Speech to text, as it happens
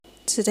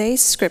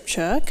Today's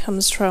scripture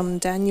comes from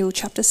Daniel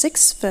chapter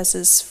 6,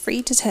 verses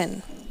 3 to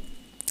 10.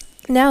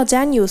 Now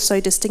Daniel so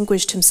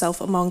distinguished himself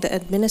among the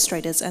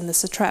administrators and the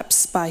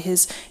satraps by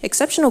his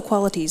exceptional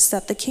qualities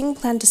that the king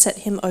planned to set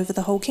him over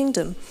the whole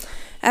kingdom.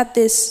 At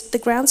this, the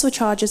grounds were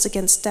charges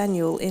against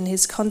Daniel in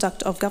his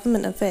conduct of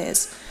government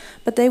affairs,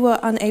 but they were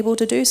unable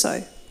to do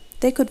so.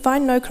 They could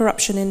find no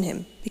corruption in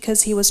him,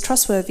 because he was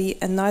trustworthy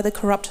and neither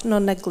corrupt nor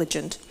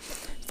negligent.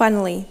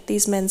 Finally,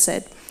 these men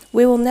said,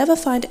 "We will never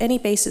find any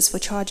basis for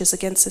charges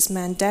against this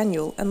man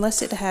Daniel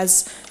unless it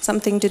has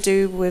something to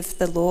do with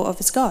the law of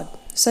his God."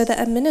 So the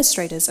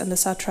administrators and the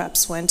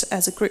satraps went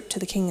as a group to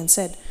the king and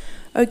said,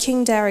 "O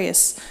King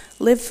Darius,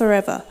 live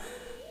forever.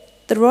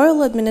 The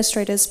royal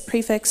administrators,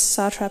 prefects,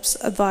 satraps,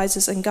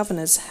 advisors, and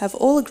governors have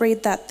all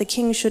agreed that the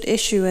king should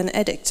issue an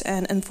edict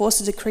and enforce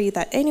a decree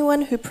that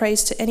anyone who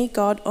prays to any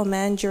god or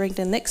man during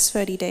the next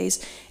 30 days,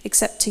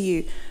 except to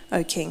you,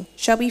 O king,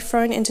 shall be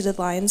thrown into the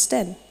lion's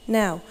den.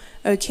 Now,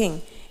 O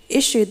king,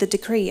 issue the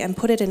decree and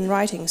put it in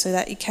writing so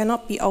that it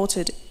cannot be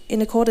altered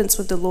in accordance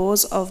with the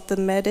laws of the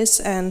Medes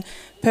and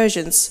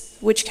Persians,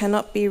 which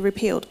cannot be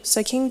repealed."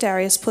 So King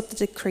Darius put the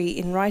decree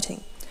in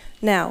writing.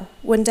 Now,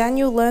 when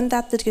Daniel learned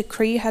that the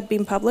decree had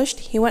been published,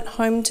 he went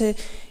home to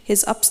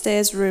his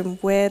upstairs room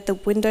where the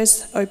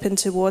windows opened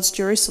towards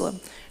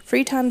Jerusalem.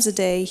 3 times a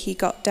day he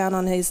got down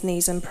on his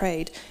knees and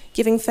prayed,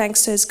 giving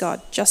thanks to his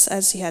God, just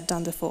as he had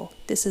done before.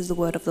 This is the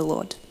word of the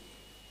Lord.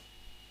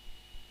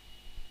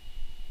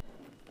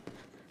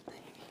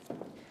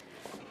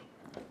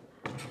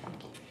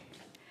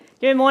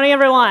 Good morning,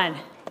 everyone.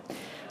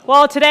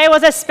 Well, today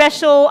was a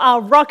special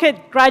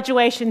rocket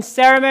graduation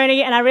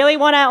ceremony, and I really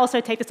want to also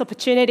take this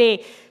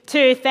opportunity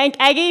to thank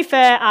Aggie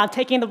for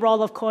taking the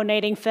role of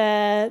coordinating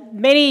for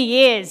many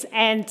years.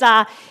 And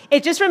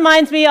it just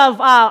reminds me of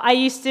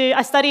I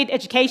studied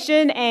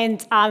education,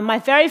 and my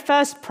very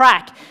first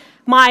prac,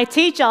 my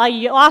teacher,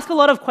 you ask a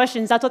lot of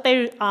questions. That's what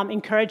they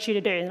encourage you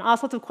to do, and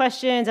ask lots of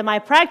questions. And my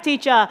prac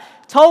teacher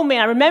told me,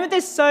 I remember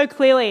this so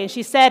clearly, and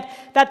she said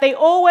that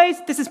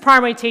this is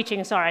primary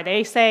teaching,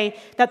 they say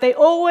that they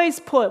always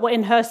put, well,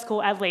 in her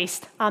school at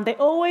least, they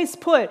always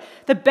put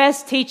the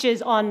best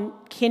teachers on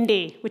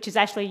kindy, which is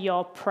actually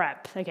your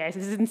prep. Okay, so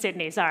this is in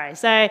Sydney, sorry.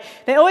 So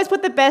they always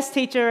put the best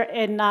teacher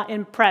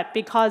in prep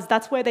because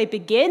that's where they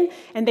begin,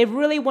 and they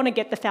really want to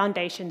get the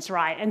foundations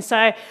right. And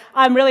so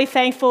I'm really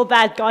thankful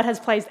that God has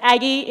placed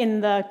Aggie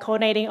in the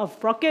coordinating of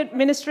Rocket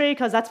Ministry,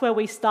 because that's where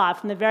we start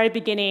from the very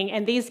beginning.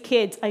 And these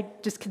kids, I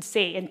just could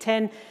see in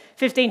 10,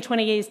 15,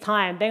 20 years'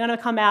 time, they're going to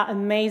come out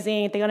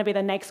amazing. They're going to be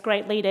the next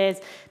great leaders.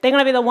 They're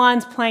going to be the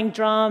ones playing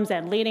drums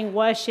and leading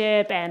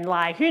worship, and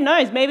who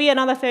knows, maybe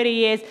another 30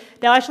 years,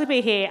 they'll actually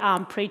be here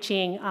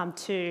preaching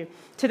to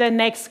the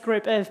next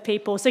group of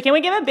people. So can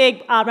we give a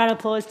big round of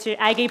applause to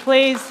Aggie,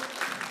 please?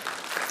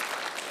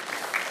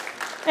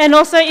 And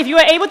also, if you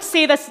were able to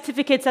see the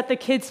certificates that the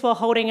kids were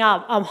holding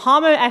up,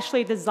 Harmo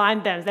actually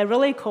designed them. They're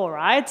really cool,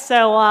 right?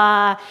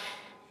 So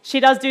she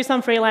does do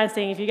some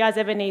freelancing if you guys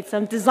ever need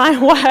some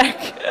design work.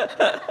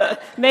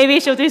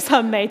 Maybe she'll do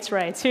some mates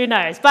rates, who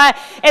knows. But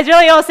it's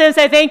really awesome.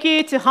 So thank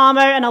you to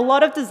Harmo and a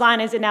lot of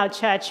designers in our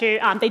church who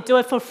they do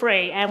it for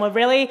free. And we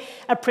really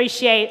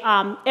appreciate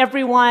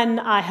everyone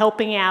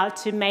helping out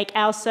to make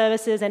our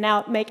services and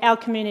make our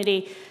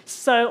community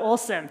so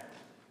awesome.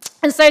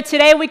 And so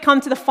today we come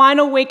to the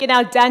final week in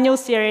our Daniel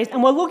series,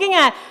 and we're looking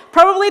at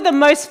probably the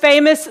most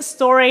famous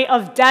story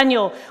of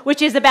Daniel,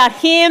 which is about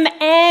him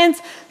and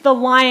the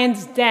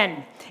lion's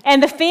den.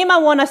 And the theme I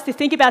want us to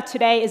think about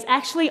today is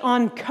actually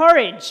on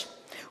courage.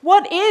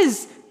 What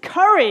is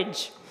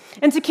courage?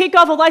 And to kick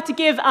off, I'd like to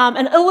give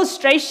an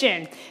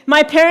illustration.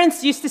 My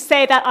parents used to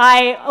say that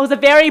I was a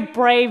very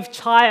brave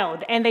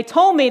child, and they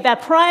told me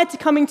that prior to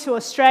coming to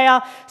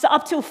Australia, so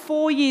up till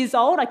 4 years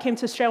old, I came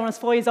to Australia when I was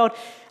 4 years old,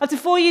 up to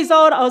 4 years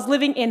old, I was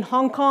living in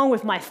Hong Kong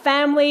with my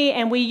family,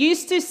 and we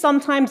used to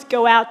sometimes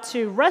go out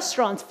to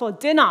restaurants for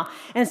dinner.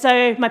 And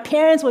so my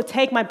parents would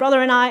take my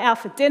brother and I out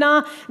for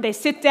dinner. They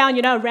sit down,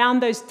 around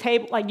those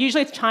tables,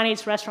 usually it's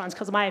Chinese restaurants,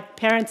 because my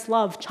parents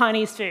love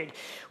Chinese food,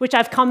 which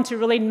I've come to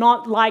really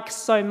not like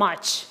so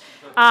much.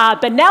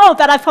 But now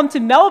that I've come to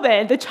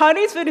Melbourne, the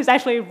Chinese food is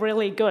actually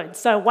really good.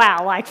 So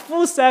wow,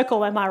 full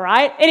circle, am I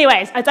right?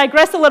 Anyways, I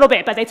digressed a little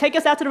bit, but they take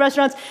us out to the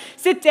restaurants,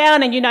 sit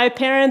down, and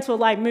parents will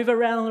move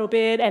around a little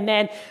bit, and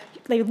then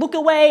they look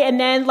away, and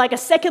then a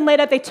second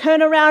later they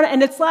turn around,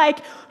 and it's like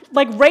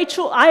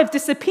Rachel, I have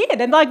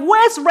disappeared. And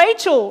where's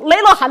Rachel?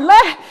 Leila Han.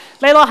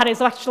 Leila Han is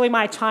actually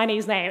my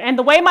Chinese name. And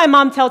the way my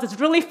mom tells, it's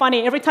really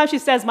funny. Every time she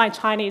says my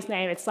Chinese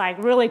name, it's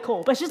really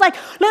cool. But she's like,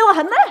 Leila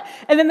Han.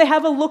 And then they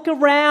have a look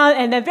around,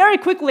 and then very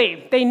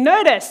quickly they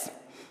notice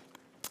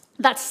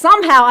that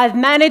somehow I've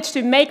managed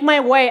to make my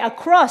way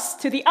across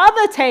to the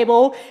other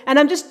table, and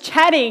I'm just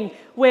chatting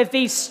with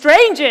these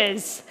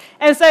strangers.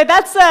 And so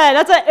that's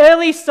an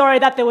early story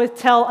that they would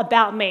tell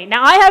about me.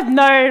 Now, I have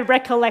no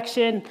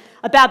recollection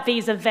about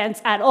these events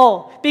at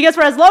all, because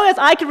for as long as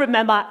I can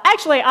remember,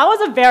 actually, I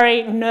was a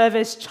very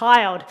nervous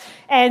child.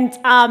 And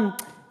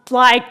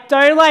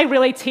don't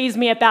really tease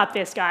me about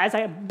this, guys.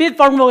 I'm a bit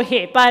vulnerable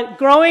here. But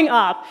growing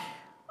up,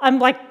 I'm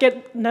like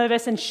get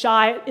nervous and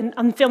shy in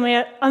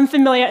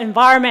unfamiliar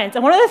environments.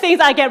 And one of the things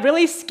I get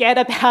really scared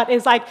about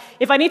is like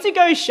if I need to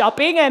go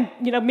shopping, and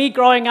me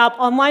growing up,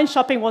 online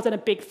shopping wasn't a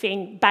big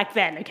thing back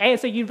then, okay?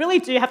 So you really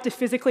do have to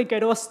physically go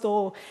to a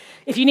store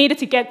if you needed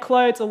to get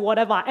clothes or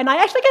whatever. And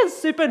I actually get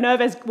super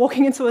nervous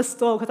walking into a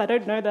store because I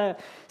don't know the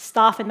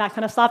staff and that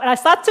kind of stuff. And I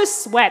start to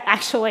sweat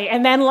actually.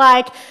 And then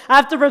like I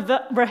have to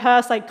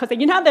rehearse like, because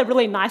you know how they're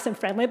really nice and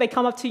friendly. They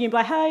come up to you and be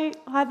like, hey,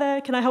 hi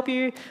there, can I help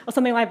you? Or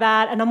something like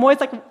that. And I'm always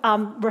like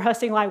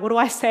rehearsing like, what do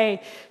I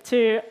say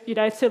to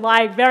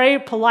like very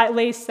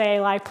politely say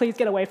like, please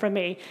get away from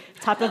me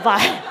type of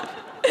vibe.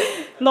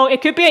 Look,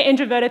 it could be an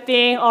introverted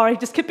thing or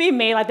it just could be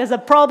me. Like there's a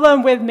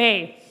problem with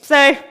me.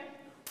 So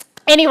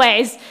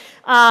anyways,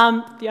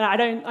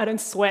 I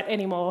don't sweat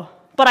anymore,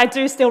 but I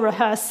do still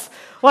rehearse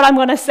what I'm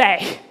going to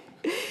say.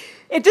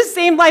 It just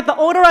seemed like the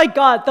older I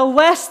got, the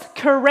less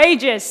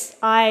courageous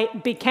I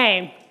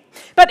became.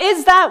 But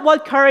is that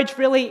what courage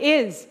really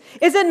is?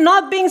 Is it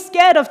not being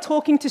scared of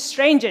talking to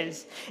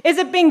strangers? Is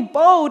it being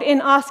bold in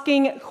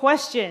asking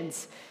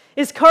questions?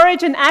 Is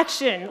courage an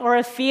action or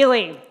a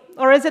feeling?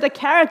 Or is it a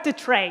character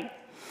trait?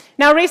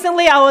 Now,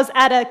 recently I was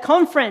at a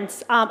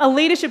conference, a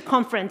leadership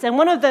conference, and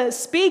one of the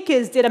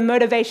speakers did a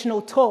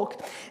motivational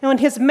talk. And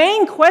his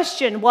main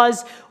question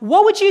was,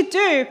 what would you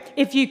do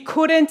if you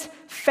couldn't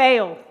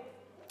fail?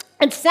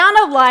 It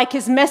sounded like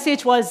his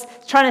message was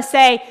trying to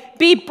say,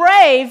 be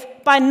brave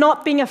by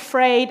not being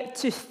afraid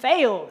to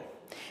fail.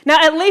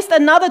 Now, at least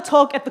another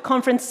talk at the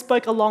conference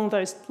spoke along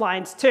those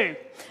lines too.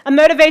 A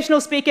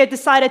motivational speaker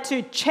decided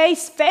to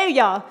chase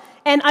failure,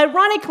 and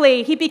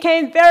ironically, he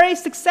became very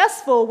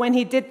successful when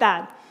he did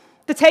that.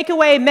 The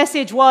takeaway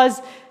message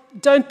was,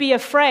 don't be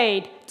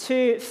afraid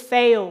to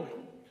fail.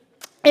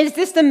 Is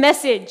this the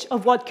message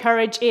of what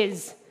courage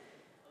is?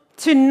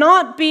 To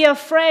not be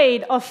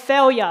afraid of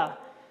failure.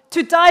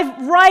 To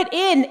dive right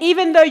in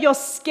even though you're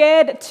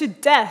scared to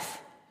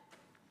death.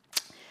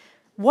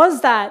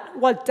 Was that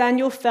what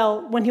Daniel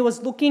felt when he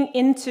was looking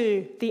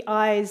into the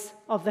eyes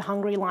of the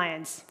hungry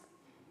lions?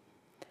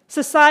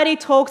 Society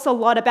talks a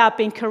lot about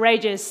being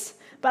courageous,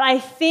 but I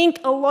think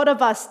a lot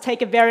of us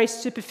take a very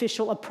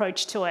superficial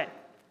approach to it.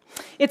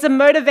 It's a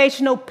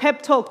motivational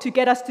pep talk to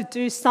get us to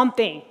do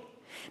something.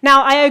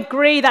 Now, I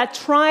agree that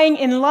trying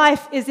in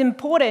life is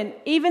important,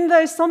 even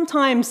though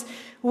sometimes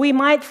we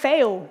might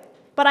fail.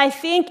 But I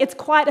think it's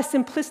quite a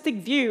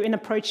simplistic view in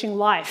approaching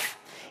life.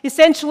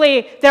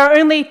 Essentially, there are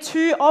only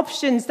two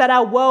options that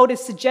our world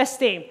is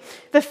suggesting.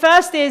 The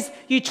first is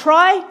you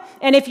try,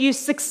 and if you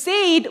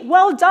succeed,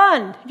 well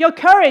done. Your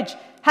courage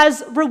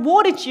has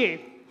rewarded you.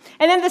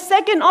 And then the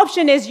second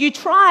option is you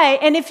try,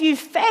 and if you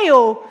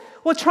fail,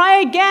 well, try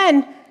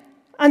again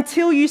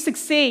until you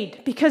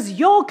succeed, because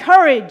your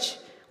courage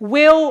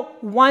will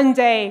one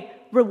day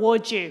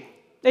reward you.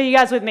 Are you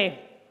guys with me?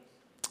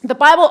 The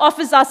Bible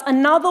offers us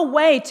another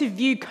way to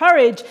view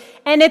courage,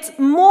 and it's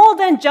more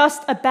than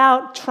just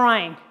about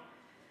trying.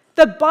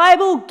 The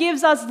Bible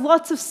gives us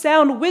lots of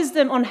sound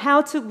wisdom on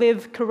how to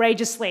live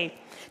courageously.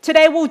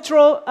 Today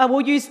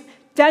we'll use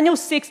Daniel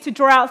 6 to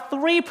draw out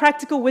 3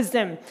 practical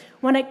wisdom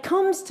when it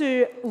comes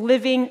to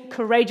living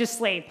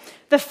courageously.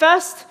 The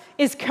first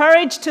is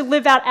courage to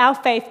live out our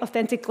faith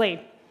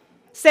authentically.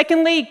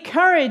 Secondly,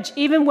 courage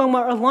even when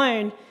we're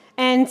alone.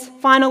 And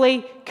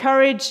finally,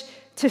 courage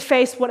to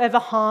face whatever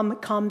harm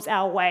comes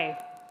our way.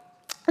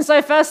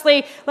 So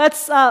firstly,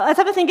 let's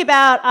have a think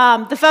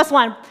about the first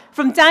one.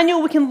 From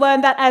Daniel, we can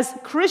learn that as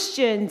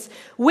Christians,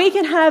 we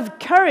can have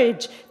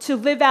courage to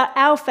live out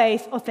our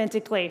faith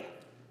authentically.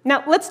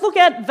 Now, let's look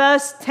at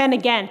verse 10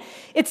 again.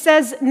 It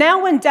says,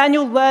 now when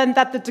Daniel learned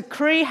that the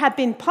decree had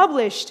been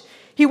published,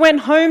 he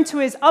went home to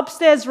his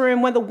upstairs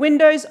room where the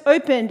windows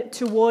opened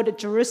toward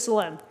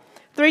Jerusalem.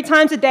 3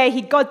 times a day,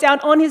 he got down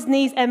on his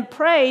knees and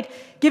prayed,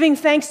 giving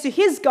thanks to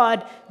his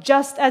God,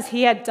 just as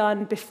he had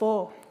done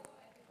before.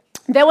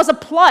 There was a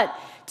plot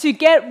to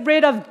get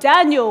rid of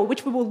Daniel,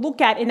 which we will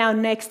look at in our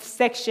next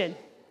section.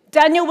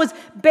 Daniel was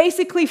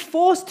basically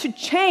forced to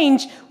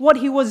change what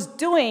he was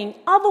doing.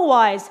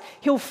 Otherwise,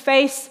 he'll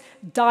face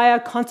dire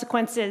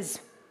consequences.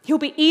 He'll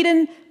be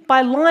eaten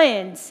by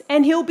lions,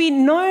 and he'll be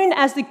known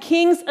as the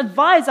king's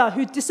advisor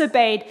who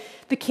disobeyed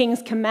the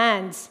king's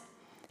commands.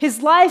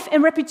 His life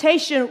and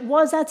reputation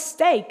was at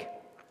stake.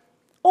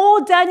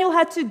 All Daniel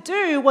had to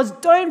do was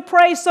don't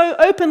pray so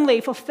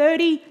openly for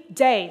 30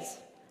 days.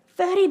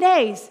 30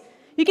 days.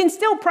 You can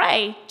still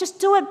pray, just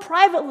do it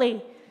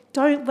privately.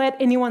 Don't let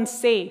anyone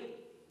see.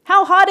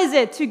 How hard is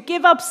it to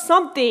give up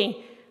something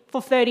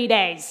for 30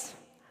 days?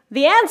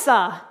 The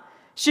answer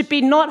should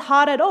be not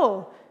hard at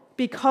all,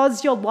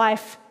 because your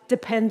life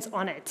depends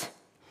on it.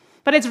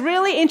 But it's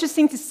really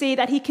interesting to see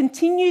that he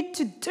continued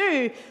to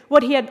do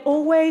what he had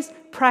always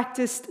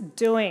practiced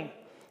doing.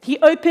 He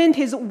opened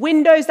his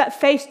windows that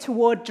faced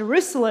toward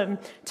Jerusalem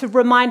to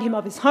remind him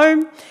of his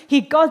home.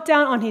 He got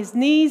down on his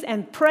knees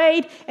and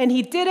prayed, and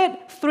he did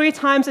it 3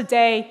 times a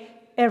day,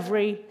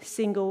 every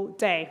single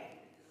day.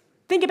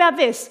 Think about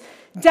this.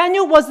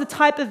 Daniel was the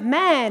type of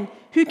man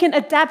who can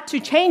adapt to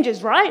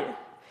changes, right?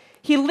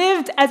 He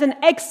lived as an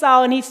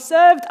exile and he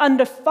served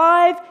under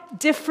 5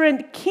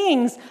 different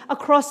kings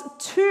across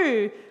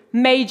 2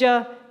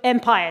 major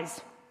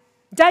empires.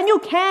 Daniel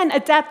can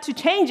adapt to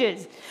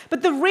changes,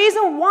 but the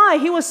reason why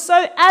he was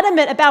so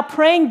adamant about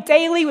praying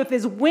daily with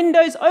his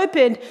windows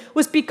opened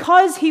was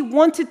because he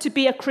wanted to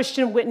be a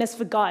Christian witness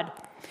for God.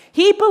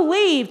 He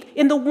believed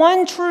in the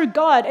one true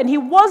God, and he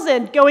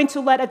wasn't going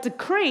to let a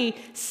decree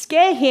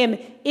scare him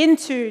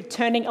into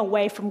turning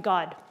away from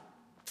God.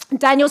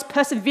 Daniel's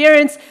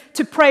perseverance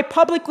to pray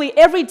publicly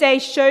every day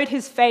showed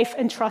his faith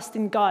and trust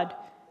in God.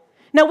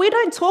 Now, we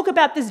don't talk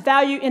about this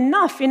value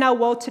enough in our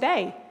world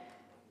today.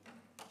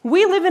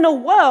 We live in a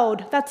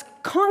world that's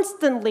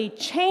constantly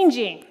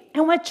changing,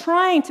 and we're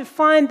trying to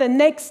find the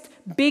next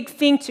big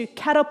thing to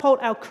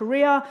catapult our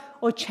career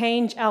or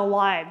change our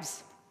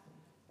lives.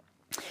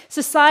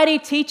 Society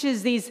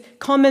teaches these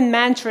common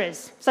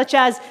mantras, such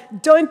as,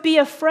 don't be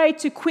afraid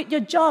to quit your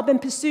job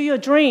and pursue your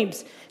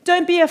dreams.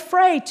 Don't be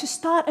afraid to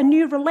start a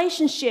new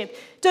relationship.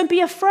 Don't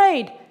be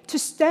afraid to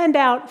stand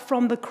out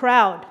from the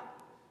crowd.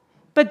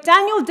 But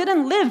Daniel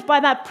didn't live by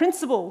that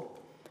principle.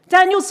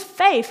 Daniel's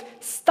faith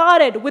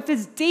started with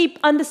his deep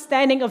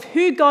understanding of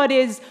who God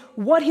is,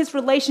 what his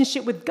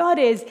relationship with God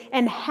is,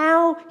 and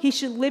how he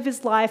should live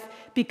his life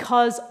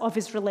because of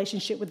his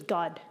relationship with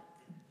God.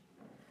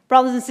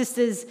 Brothers and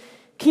sisters,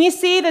 can you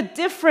see the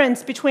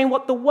difference between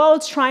what the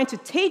world's trying to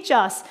teach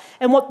us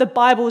and what the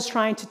Bible is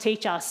trying to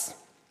teach us?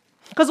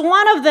 Because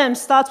one of them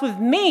starts with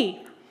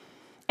me,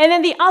 and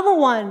then the other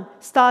one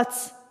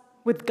starts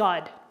with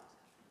God.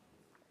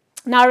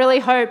 Now, I really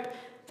hope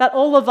that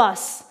all of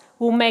us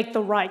will make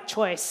the right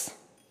choice.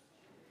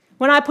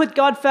 When I put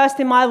God first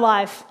in my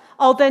life,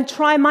 I'll then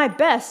try my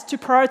best to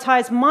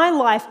prioritize my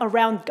life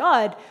around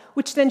God,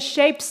 which then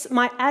shapes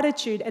my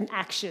attitude and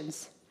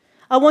actions.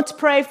 I want to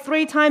pray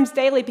 3 times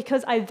daily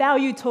because I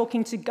value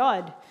talking to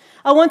God.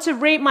 I want to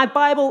read my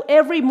Bible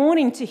every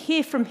morning to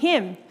hear from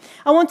Him.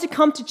 I want to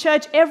come to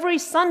church every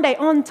Sunday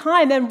on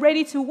time and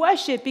ready to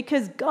worship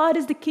because God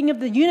is the King of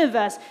the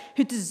universe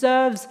who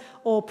deserves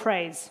all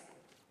praise.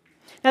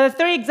 Now, the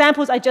 3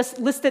 examples I just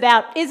listed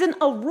out isn't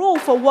a rule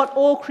for what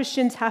all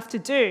Christians have to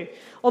do,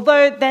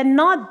 although they're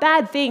not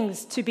bad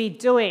things to be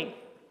doing.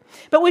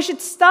 But we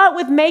should start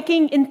with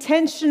making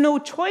intentional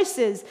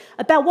choices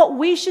about what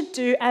we should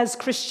do as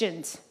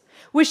Christians.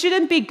 We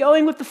shouldn't be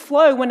going with the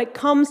flow when it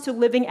comes to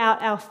living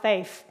out our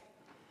faith.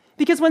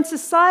 Because when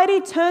society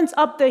turns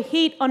up the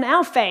heat on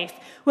our faith,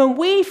 when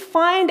we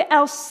find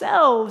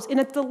ourselves in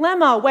a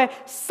dilemma where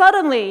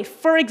suddenly,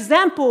 for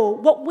example,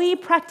 what we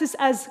practice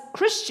as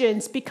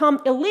Christians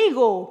become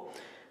illegal,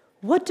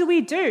 what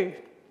do?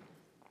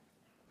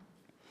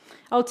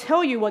 I'll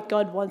tell you what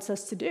God wants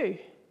us to do.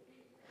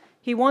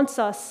 He wants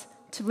us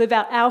to live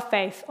out our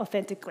faith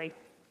authentically.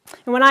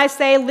 And when I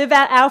say live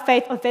out our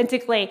faith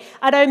authentically,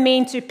 I don't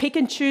mean to pick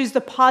and choose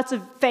the parts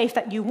of faith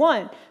that you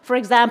want. For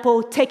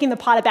example, taking the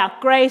part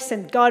about grace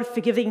and God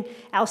forgiving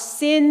our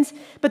sins,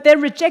 but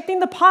then rejecting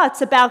the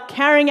parts about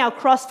carrying our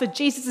cross for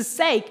Jesus'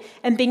 sake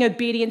and being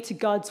obedient to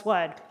God's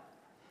word.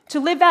 To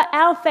live out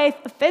our faith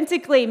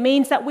authentically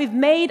means that we've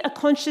made a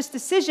conscious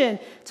decision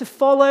to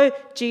follow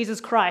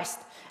Jesus Christ.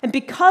 And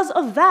because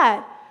of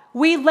that,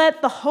 we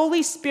let the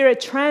Holy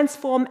Spirit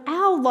transform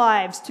our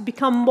lives to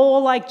become more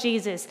like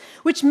Jesus,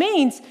 which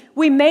means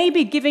we may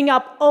be giving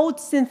up old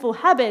sinful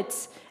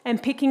habits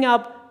and picking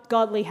up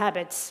godly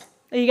habits.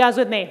 Are you guys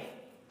with me?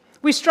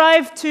 We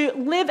strive to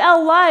live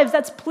our lives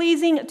that's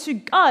pleasing to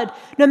God,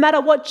 no matter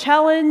what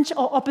challenge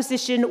or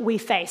opposition we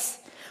face.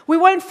 We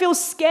won't feel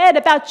scared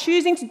about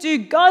choosing to do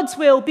God's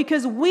will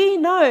because we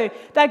know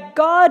that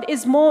God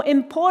is more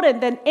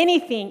important than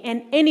anything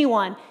and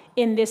anyone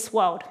in this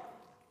world.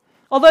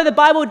 Although the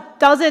Bible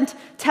doesn't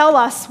tell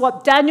us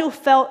what Daniel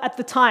felt at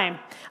the time,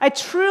 I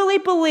truly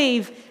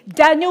believe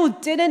Daniel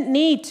didn't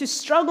need to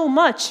struggle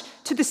much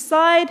to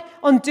decide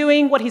on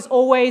doing what he's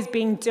always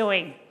been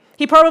doing.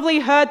 He probably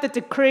heard the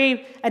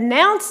decree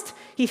announced,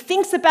 he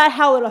thinks about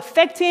how it'll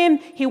affect him,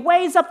 he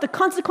weighs up the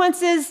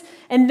consequences,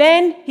 and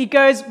then he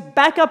goes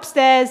back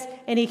upstairs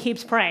and he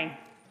keeps praying.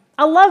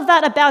 I love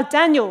that about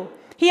Daniel.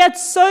 He had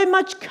so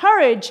much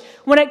courage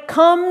when it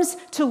comes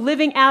to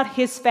living out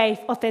his faith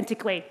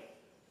authentically.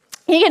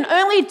 He can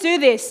only do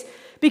this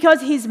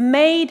because he's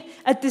made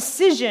a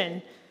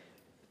decision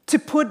to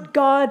put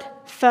God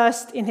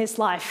first in his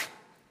life.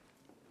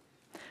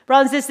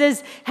 Brothers and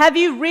sisters, have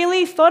you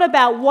really thought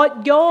about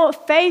what your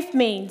faith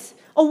means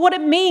or what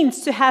it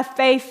means to have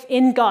faith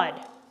in God?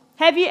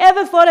 Have you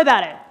ever thought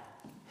about it?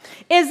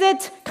 Is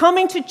it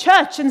coming to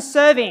church and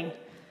serving?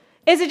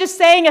 Is it just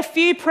saying a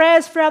few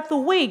prayers throughout the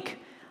week?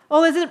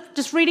 Or is it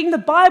just reading the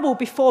Bible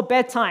before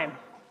bedtime?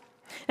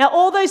 Now,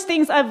 all those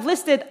things I've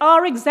listed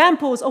are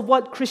examples of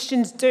what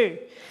Christians do.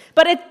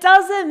 But it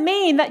doesn't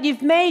mean that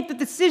you've made the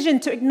decision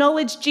to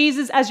acknowledge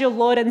Jesus as your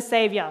Lord and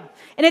Savior.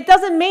 And it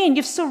doesn't mean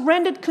you've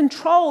surrendered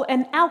control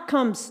and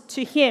outcomes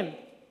to Him.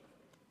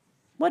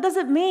 What does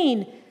it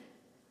mean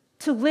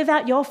to live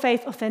out your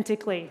faith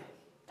authentically?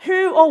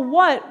 Who or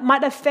what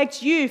might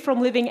affect you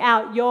from living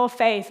out your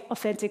faith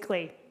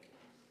authentically?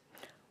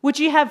 Would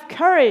you have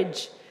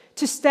courage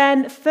to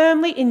stand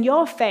firmly in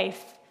your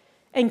faith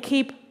and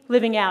keep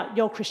living out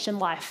your Christian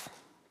life.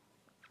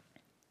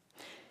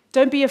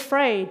 Don't be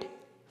afraid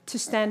to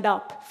stand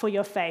up for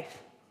your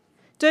faith.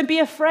 Don't be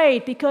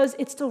afraid because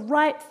it's the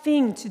right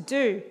thing to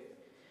do.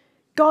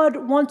 God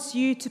wants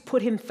you to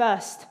put him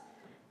first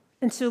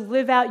and to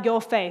live out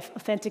your faith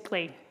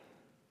authentically.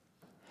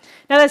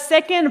 Now, the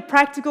second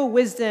practical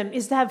wisdom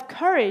is to have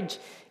courage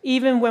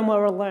even when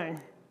we're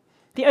alone.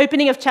 The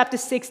opening of chapter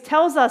 6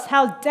 tells us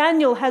how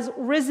Daniel has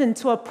risen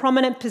to a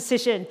prominent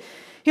position.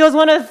 He was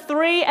one of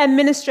 3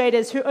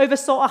 administrators who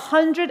oversaw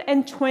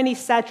 120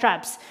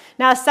 satraps.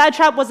 Now, a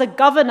satrap was a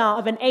governor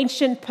of an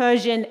ancient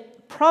Persian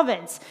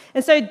province.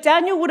 And so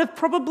Daniel would have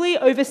probably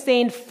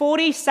overseen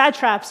 40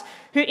 satraps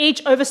who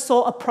each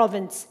oversaw a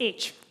province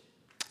each.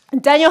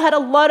 Daniel had a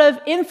lot of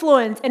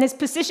influence, and his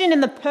position in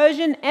the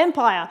Persian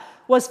Empire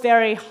was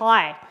very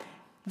high.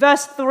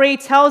 Verse 3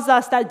 tells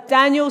us that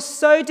Daniel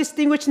so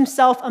distinguished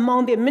himself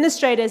among the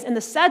administrators and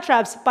the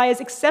satraps by his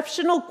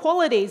exceptional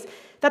qualities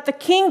that the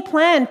king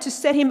planned to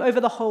set him over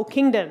the whole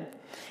kingdom.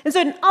 And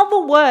so in other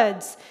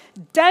words,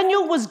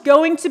 Daniel was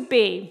going to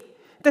be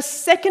the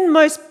second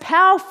most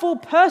powerful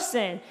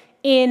person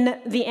in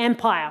the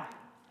empire.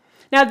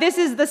 Now, this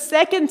is the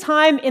second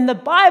time in the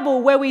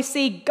Bible where we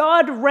see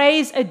God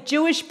raise a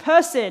Jewish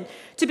person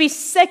to be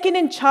second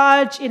in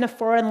charge in a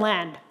foreign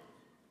land.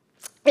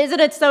 Isn't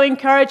it so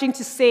encouraging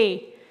to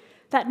see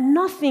that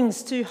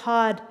nothing's too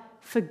hard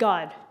for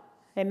God?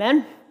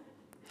 Amen?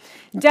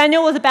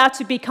 Daniel was about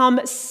to become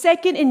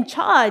second in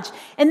charge,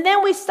 and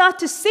then we start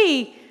to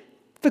see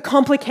the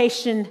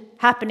complication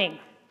happening.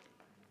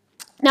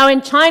 Now,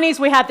 in Chinese,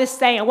 we have this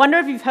saying. I wonder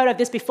if you've heard of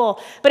this before.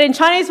 But in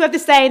Chinese, we have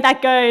this saying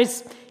that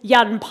goes,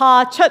 Yan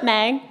pa chut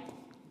mang.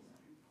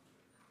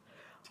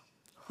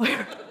 Was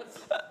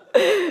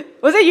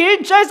it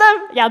you,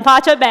 Joseph? Yan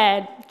pa chut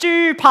mang,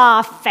 ju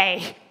pa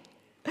fei.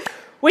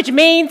 Which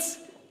means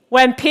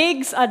when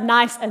pigs are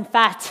nice and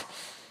fat,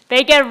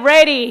 they get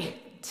ready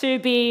to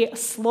be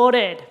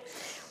slaughtered.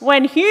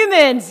 When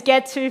humans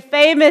get too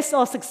famous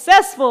or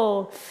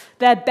successful,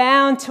 they're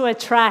bound to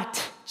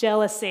attract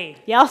jealousy.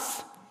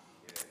 Yes?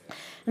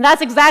 And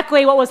that's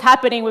exactly what was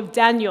happening with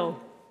Daniel.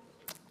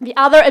 The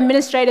other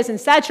administrators and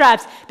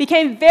satraps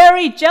became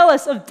very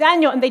jealous of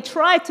Daniel, and they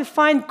tried to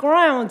find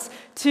grounds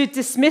to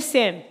dismiss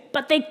him.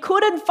 But they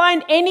couldn't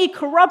find any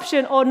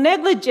corruption or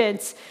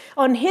negligence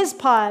on his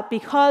part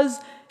because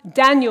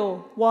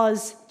Daniel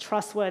was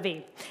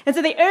trustworthy. And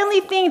so the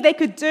only thing they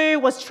could do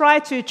was try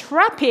to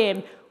trap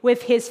him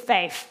with his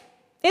faith.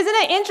 Isn't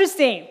it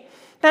interesting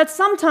that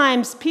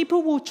sometimes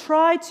people will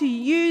try to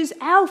use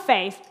our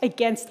faith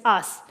against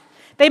us?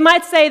 They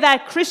might say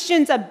that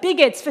Christians are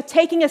bigots for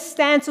taking a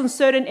stance on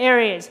certain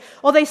areas,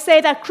 or they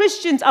say that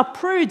Christians are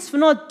prudes for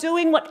not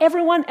doing what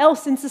everyone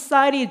else in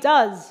society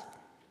does.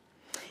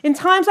 In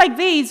times like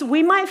these,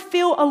 we might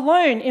feel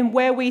alone in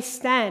where we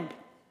stand.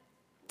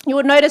 You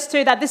will notice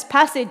too that this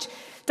passage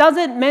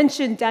doesn't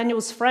mention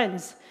Daniel's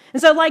friends.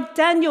 And so like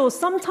Daniel,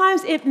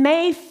 sometimes it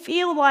may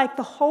feel like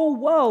the whole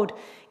world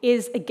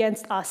is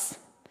against us.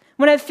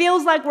 When it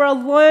feels like we're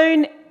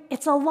alone,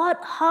 it's a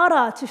lot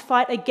harder to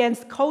fight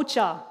against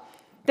culture.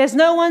 There's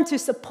no one to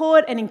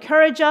support and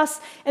encourage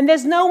us, and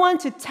there's no one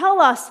to tell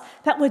us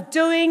that we're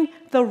doing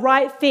the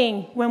right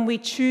thing when we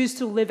choose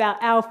to live out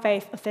our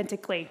faith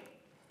authentically.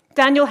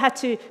 Daniel had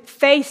to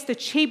face the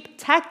cheap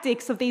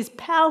tactics of these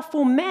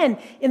powerful men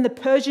in the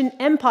Persian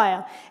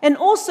Empire, and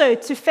also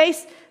to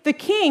face the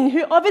king,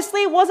 who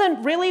obviously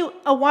wasn't really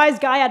a wise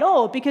guy at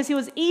all because he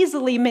was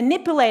easily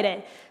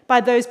manipulated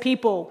by those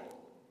people.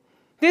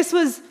 This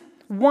was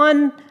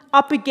one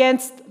up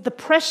against the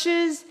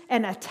pressures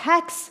and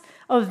attacks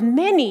of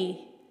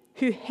many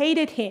who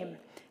hated him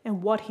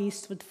and what he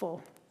stood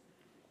for.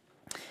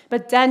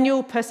 But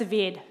Daniel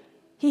persevered.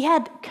 He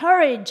had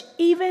courage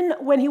even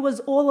when he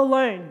was all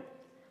alone.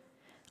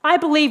 I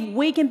believe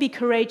we can be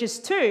courageous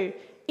too,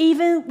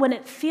 even when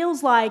it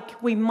feels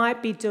like we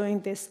might be doing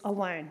this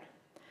alone.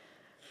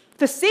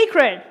 The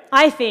secret,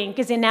 I think,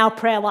 is in our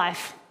prayer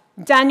life.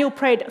 Daniel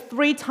prayed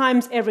 3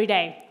 times every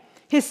day.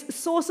 His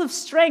source of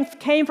strength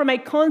came from a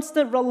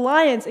constant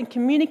reliance and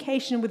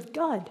communication with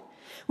God.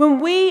 When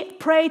we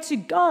pray to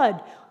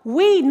God,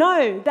 we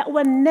know that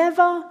we're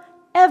never,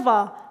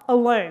 ever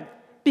alone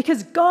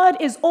because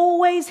God is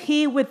always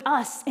here with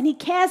us and he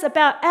cares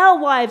about our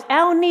lives,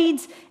 our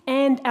needs,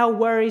 and our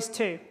worries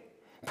too.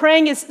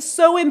 Praying is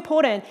so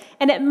important,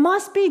 and it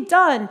must be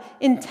done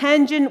in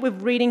tangent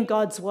with reading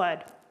God's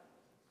word.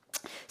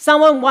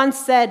 Someone once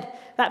said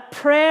that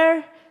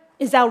prayer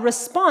is our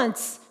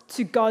response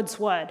to God's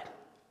word.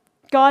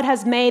 God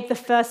has made the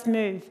first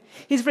move.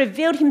 He's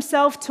revealed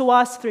himself to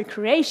us through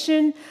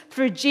creation,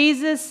 through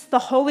Jesus, the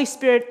Holy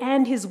Spirit,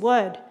 and his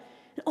word.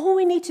 And all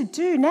we need to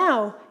do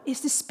now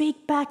is to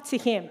speak back to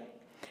him.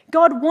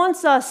 God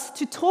wants us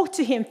to talk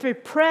to him through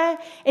prayer,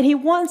 and he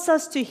wants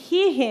us to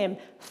hear him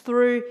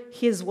through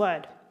his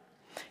word.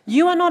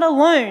 You are not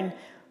alone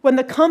when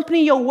the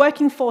company you're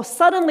working for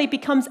suddenly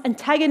becomes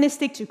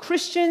antagonistic to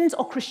Christians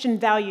or Christian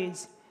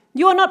values.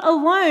 You are not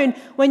alone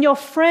when your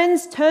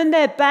friends turn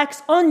their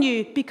backs on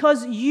you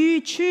because you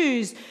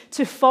choose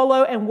to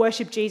follow and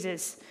worship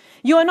Jesus.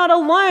 You are not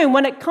alone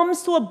when it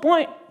comes to a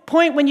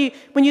point when you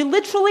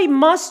literally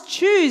must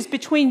choose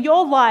between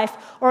your life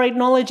or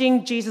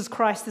acknowledging Jesus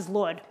Christ as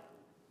Lord.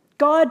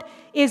 God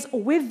is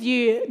with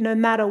you no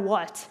matter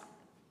what.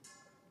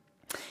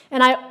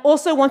 And I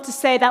also want to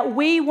say that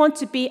we want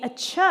to be a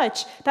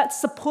church that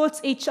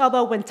supports each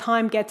other when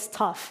time gets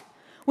tough.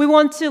 We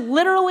want to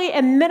literally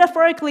and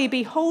metaphorically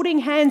be holding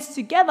hands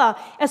together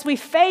as we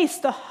face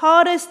the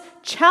hardest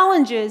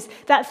challenges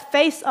that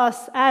face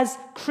us as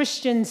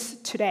Christians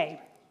today.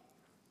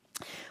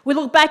 We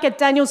look back at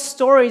Daniel's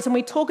stories and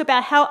we talk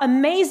about how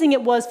amazing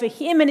it was for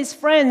him and his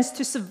friends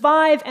to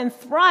survive and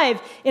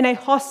thrive in a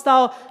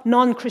hostile,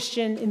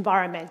 non-Christian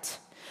environment.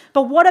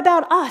 But what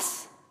about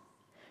us?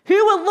 Who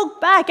will look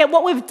back at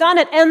what we've done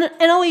at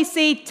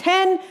NLEC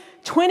 10,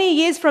 20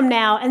 years from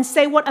now and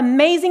say what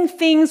amazing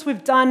things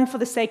we've done for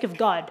the sake of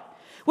God?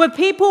 Will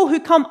people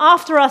who come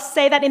after us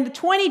say that in the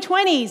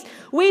 2020s,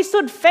 we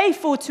stood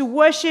faithful to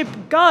worship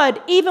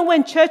God even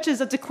when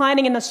churches are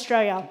declining in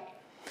Australia?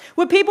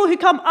 Will people who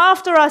come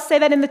after us say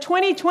that in the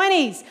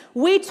 2020s,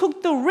 we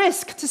took the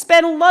risk to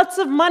spend lots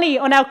of money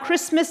on our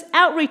Christmas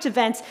outreach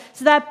events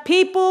so that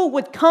people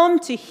would come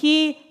to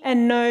hear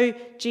and know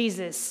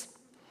Jesus?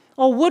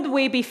 Or would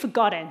we be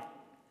forgotten?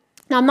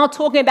 Now, I'm not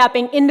talking about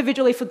being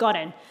individually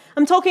forgotten.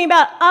 I'm talking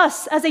about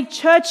us as a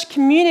church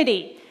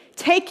community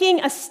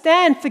taking a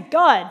stand for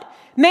God,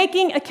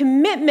 making a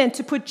commitment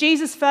to put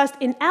Jesus first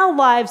in our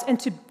lives and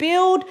to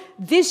build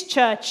this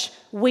church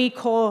we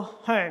call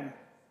home.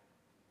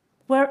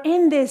 We're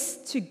in this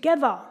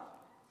together.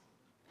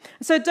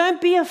 So don't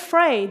be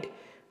afraid.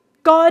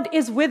 God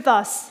is with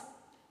us.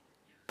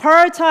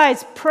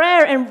 Prioritize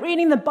prayer and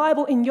reading the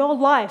Bible in your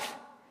life.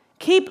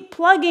 Keep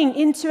plugging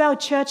into our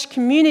church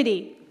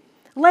community.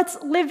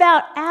 Let's live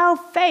out our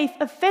faith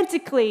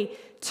authentically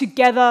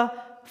together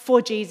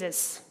for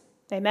Jesus.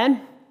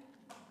 Amen.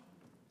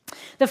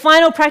 The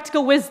final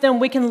practical wisdom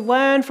we can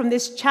learn from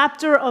this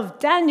chapter of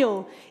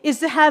Daniel is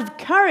to have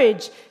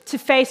courage to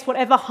face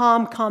whatever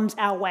harm comes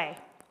our way.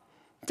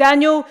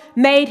 Daniel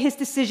made his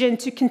decision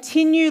to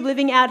continue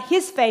living out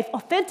his faith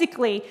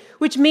authentically,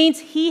 which means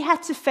he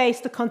had to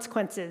face the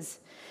consequences.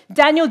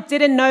 Daniel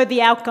didn't know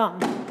the outcome.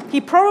 He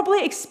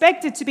probably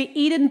expected to be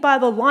eaten by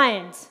the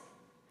lions.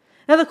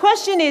 Now the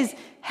question is,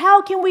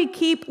 how can we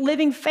keep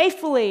living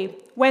faithfully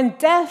when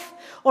death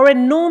or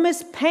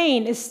enormous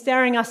pain is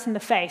staring us in the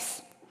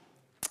face?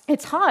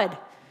 It's hard.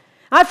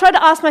 I've tried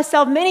to ask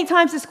myself many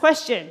times this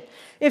question.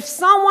 If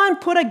someone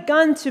put a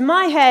gun to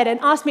my head and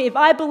asked me if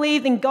I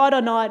believe in God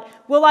or not,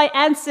 will I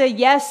answer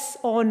yes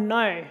or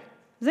no?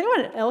 Has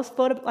anyone else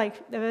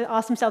ever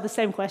asked themselves the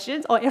same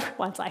questions? Or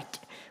everyone's like,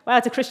 wow,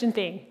 it's a Christian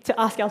thing to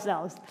ask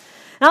ourselves.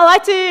 And I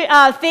like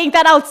to think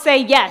that I would say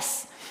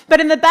yes.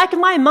 But in the back of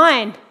my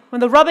mind, when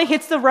the rubber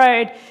hits the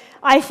road,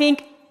 I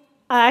think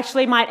I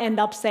actually might end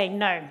up saying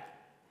no.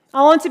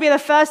 I want to be the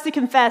first to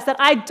confess that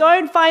I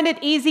don't find it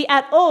easy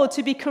at all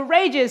to be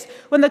courageous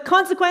when the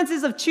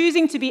consequences of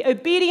choosing to be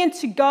obedient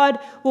to God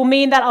will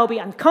mean that I'll be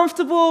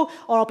uncomfortable,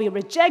 or I'll be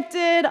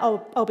rejected,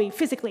 I'll be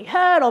physically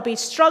hurt, I'll be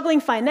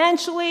struggling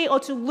financially, or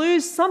to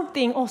lose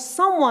something or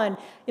someone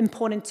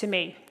important to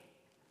me.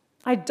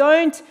 I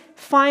don't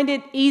find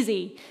it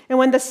easy. And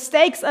when the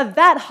stakes are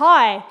that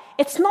high,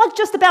 it's not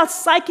just about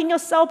psyching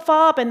yourself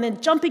up and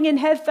then jumping in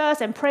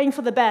headfirst and praying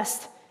for the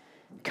best.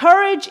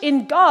 Courage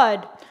in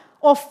God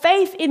or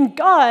faith in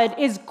God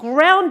is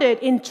grounded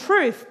in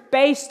truth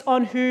based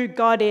on who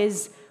God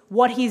is,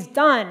 what He's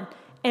done,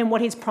 and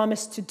what He's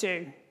promised to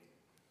do.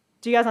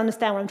 Do you guys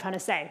understand what I'm trying to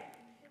say?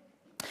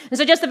 And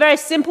so just a very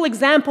simple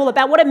example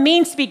about what it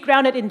means to be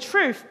grounded in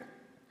truth.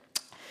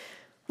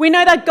 We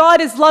know that God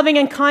is loving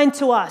and kind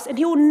to us, and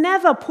He will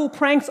never pull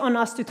pranks on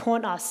us to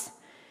taunt us.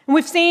 And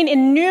we've seen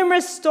in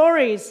numerous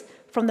stories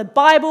from the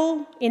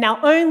Bible, in our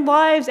own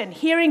lives, and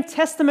hearing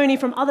testimony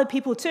from other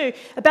people too,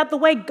 about the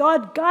way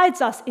God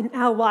guides us in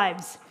our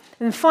lives.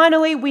 And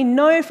finally, we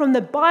know from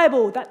the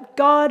Bible that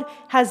God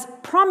has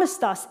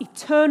promised us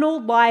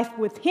eternal life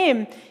with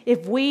Him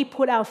if we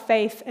put our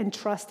faith and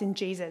trust in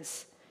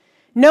Jesus.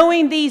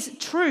 Knowing these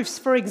truths,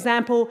 for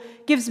example,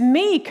 gives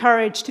me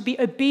courage to be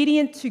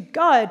obedient to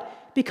God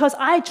because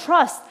I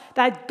trust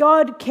that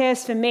God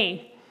cares for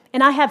me,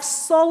 and I have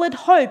solid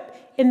hope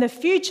in the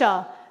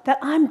future that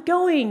I'm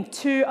going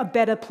to a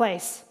better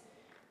place.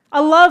 I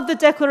love the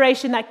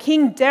declaration that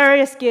King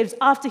Darius gives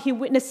after he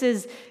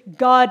witnesses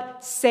God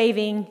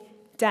saving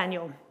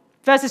Daniel.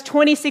 Verses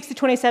 26 to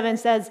 27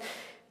 says,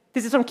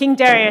 this is from King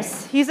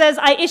Darius. He says,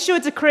 I issue a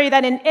decree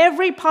that in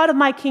every part of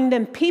my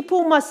kingdom,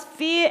 people must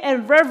fear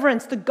and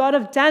reverence the God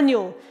of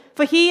Daniel,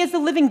 for He is the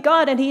living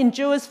God and He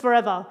endures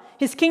forever.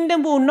 His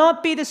kingdom will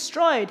not be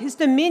destroyed. His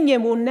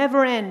dominion will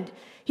never end.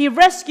 He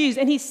rescues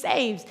and He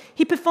saves.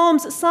 He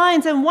performs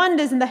signs and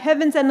wonders in the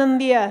heavens and on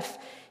the earth.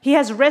 He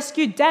has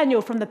rescued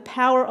Daniel from the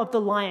power of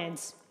the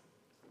lions.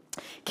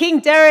 King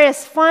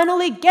Darius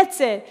finally gets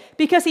it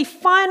because he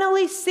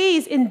finally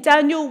sees in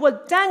Daniel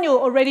what Daniel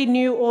already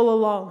knew all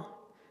along.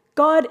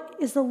 God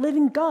is the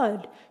living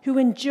God who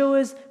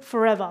endures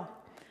forever.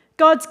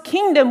 God's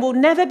kingdom will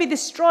never be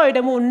destroyed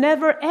and will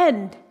never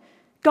end.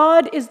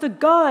 God is the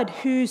God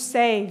who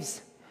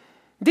saves.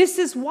 This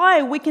is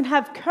why we can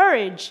have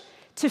courage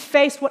to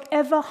face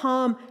whatever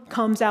harm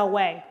comes our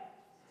way.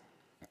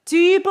 Do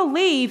you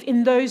believe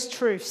in those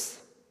truths?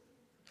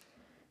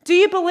 Do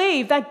you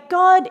believe that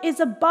God is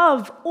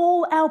above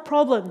all our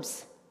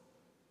problems?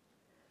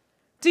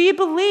 Do you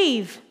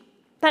believe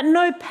that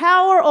no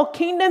power or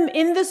kingdom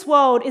in this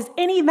world is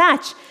any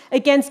match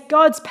against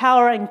God's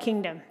power and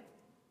kingdom?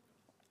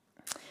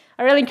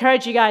 I really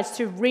encourage you guys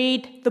to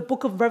read the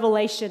book of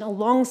Revelation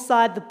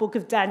alongside the book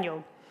of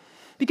Daniel,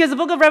 because the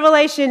book of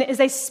Revelation is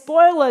a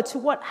spoiler to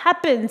what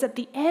happens at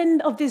the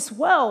end of this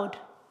world.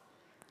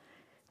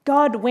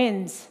 God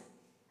wins,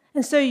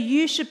 and so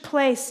you should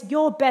place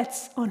your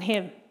bets on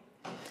him.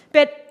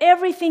 Bet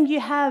everything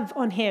you have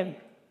on him.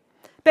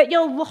 Bet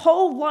your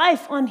whole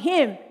life on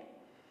him.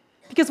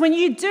 Because when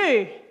you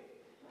do,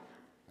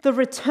 the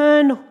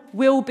return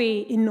will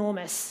be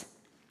enormous.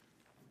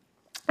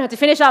 Now, to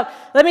finish up,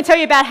 let me tell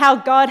you about how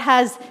God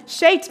has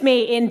shaped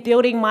me in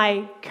building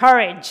my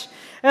courage.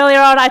 Earlier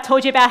on, I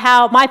told you about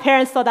how my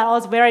parents thought that I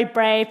was very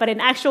brave, but in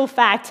actual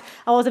fact,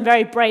 I wasn't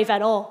very brave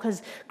at all.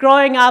 Because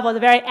growing up, I was a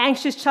very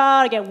anxious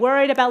child. I get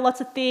worried about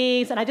lots of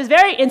things, and I'm just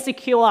very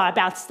insecure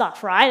about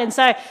stuff, right? And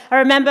so I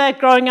remember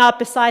growing up,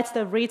 besides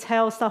the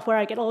retail stuff where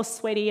I get all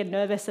sweaty and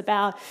nervous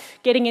about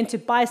getting in to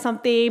buy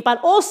something,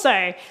 but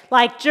also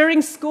like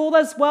during school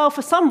as well,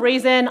 for some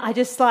reason, I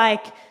just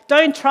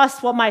don't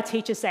trust what my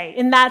teachers say.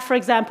 In that, for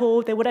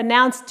example, they would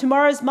announce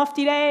tomorrow's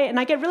Mufti Day, and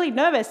I get really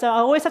nervous. So I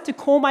always have to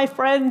call my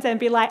friends and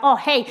be like, oh,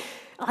 hey,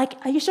 are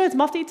you sure it's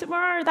Mufti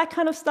tomorrow? That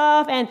kind of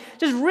stuff. And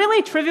just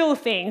really trivial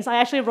things. I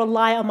actually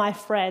rely on my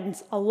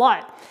friends a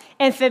lot.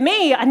 And for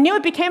me, I knew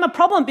it became a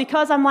problem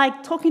because I'm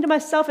talking to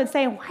myself and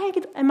saying,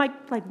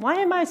 why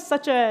am I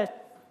such a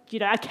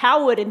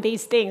coward in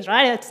these things,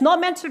 right? It's not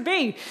meant to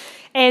be.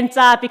 And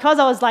because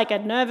I was a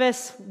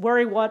nervous,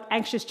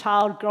 anxious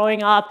child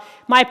growing up,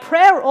 my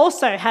prayer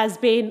also has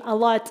been a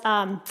lot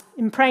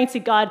in praying to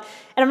God.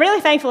 And I'm really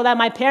thankful that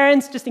my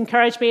parents just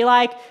encouraged me,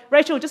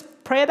 Rachel, just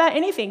pray about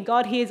anything.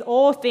 God hears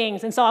all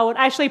things. And so I would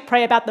actually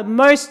pray about the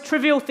most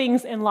trivial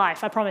things in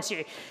life, I promise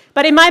you.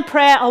 But in my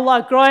prayer a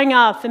lot growing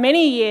up for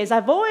many years,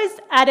 I've always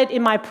added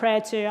in my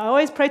prayer too. I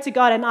always pray to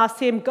God and ask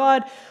him,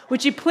 God,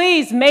 would you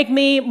please make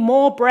me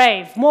more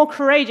brave, more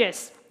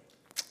courageous?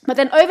 But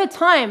then over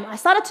time, I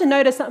started to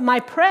notice that my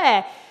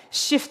prayer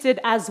shifted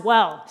as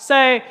well.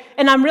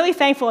 And I'm really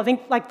thankful. I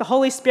think the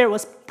Holy Spirit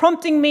was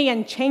prompting me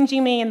and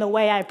changing me in the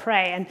way I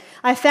pray. And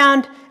I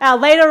found out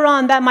later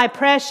on that my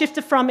prayer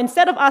shifted from,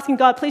 instead of asking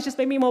God, please just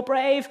make me more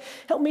brave,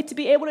 help me to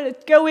be able to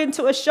go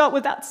into a shop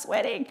without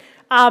sweating,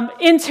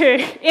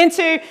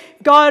 into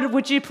God,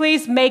 would you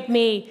please make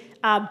me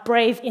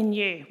brave in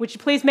you? Would you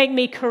please make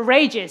me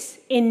courageous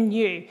in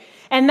you?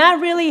 And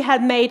that really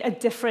had made a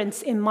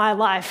difference in my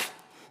life.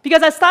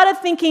 Because I started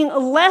thinking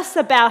less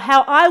about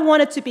how I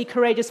wanted to be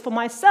courageous for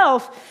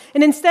myself,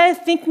 and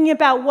instead thinking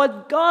about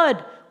what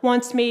God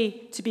wants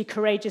me to be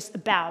courageous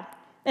about,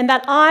 and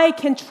that I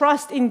can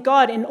trust in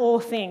God in all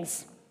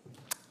things.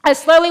 I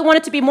slowly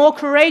wanted to be more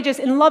courageous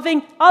in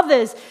loving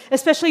others,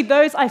 especially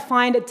those I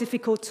find it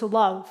difficult to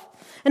love.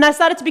 And I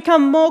started to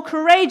become more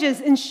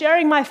courageous in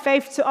sharing my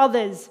faith to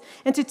others,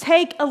 and to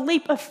take a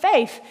leap of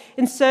faith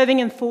in serving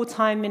in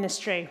full-time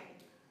ministry.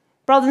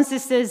 Brothers and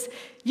sisters,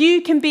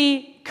 you can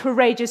be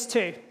courageous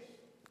too.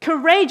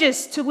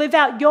 Courageous to live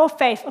out your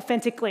faith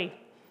authentically.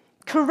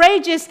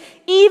 Courageous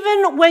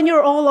even when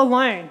you're all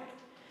alone.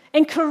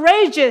 And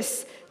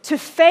courageous to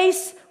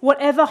face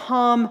whatever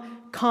harm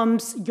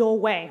comes your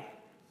way.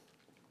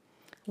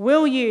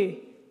 Will you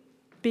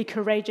be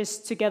courageous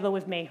together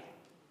with me?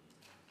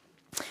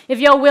 If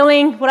you're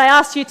willing, would I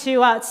ask you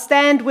to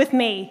stand with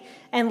me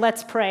and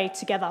let's pray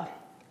together.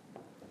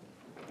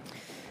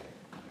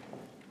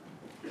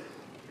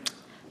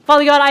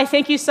 Father God, I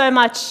thank you so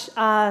much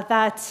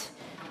that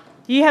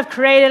you have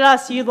created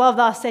us, you love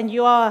us, and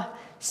you are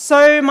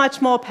so much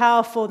more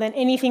powerful than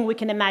anything we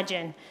can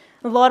imagine.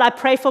 Lord, I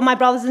pray for my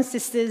brothers and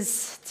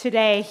sisters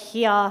today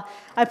here.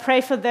 I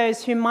pray for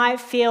those who might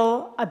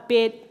feel a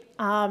bit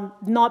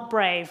not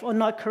brave or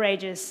not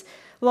courageous.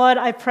 Lord,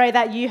 I pray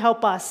that you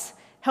help us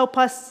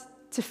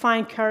to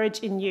find courage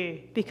in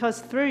you,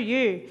 because through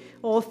you,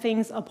 all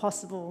things are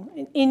possible.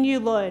 In you,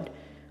 Lord,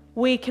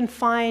 we can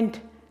find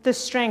the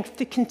strength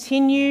to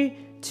continue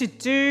to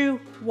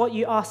do what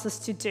you ask us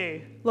to do.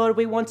 Lord,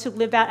 we want to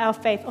live out our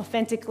faith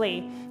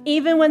authentically,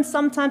 even when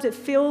sometimes it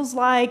feels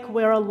like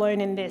we're alone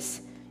in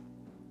this.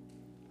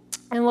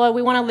 And Lord,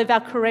 we want to live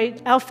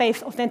our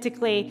faith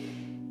authentically,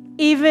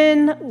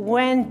 even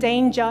when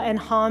danger and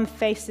harm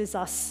faces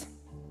us.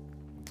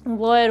 And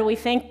Lord,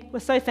 we're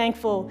so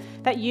thankful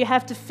that you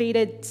have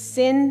defeated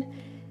sin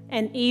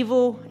and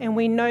evil, and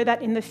we know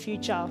that in the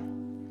future,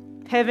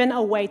 heaven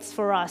awaits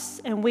for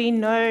us, and we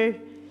know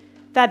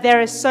that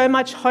there is so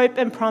much hope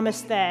and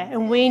promise there.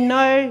 And we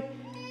know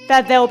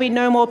that there will be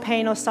no more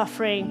pain or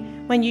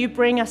suffering when you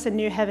bring us a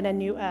new heaven and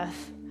new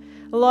earth.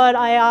 Lord,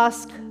 I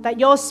ask that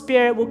your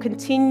Spirit will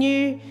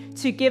continue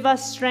to give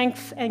us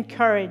strength and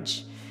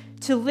courage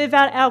to live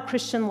out our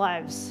Christian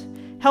lives.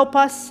 Help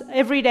us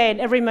every day and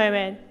every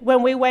moment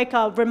when we wake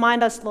up,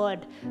 remind us,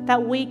 Lord,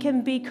 that we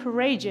can be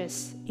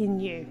courageous in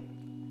you.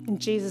 In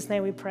Jesus'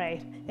 name we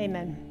pray.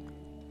 Amen.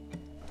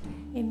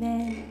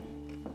 Amen.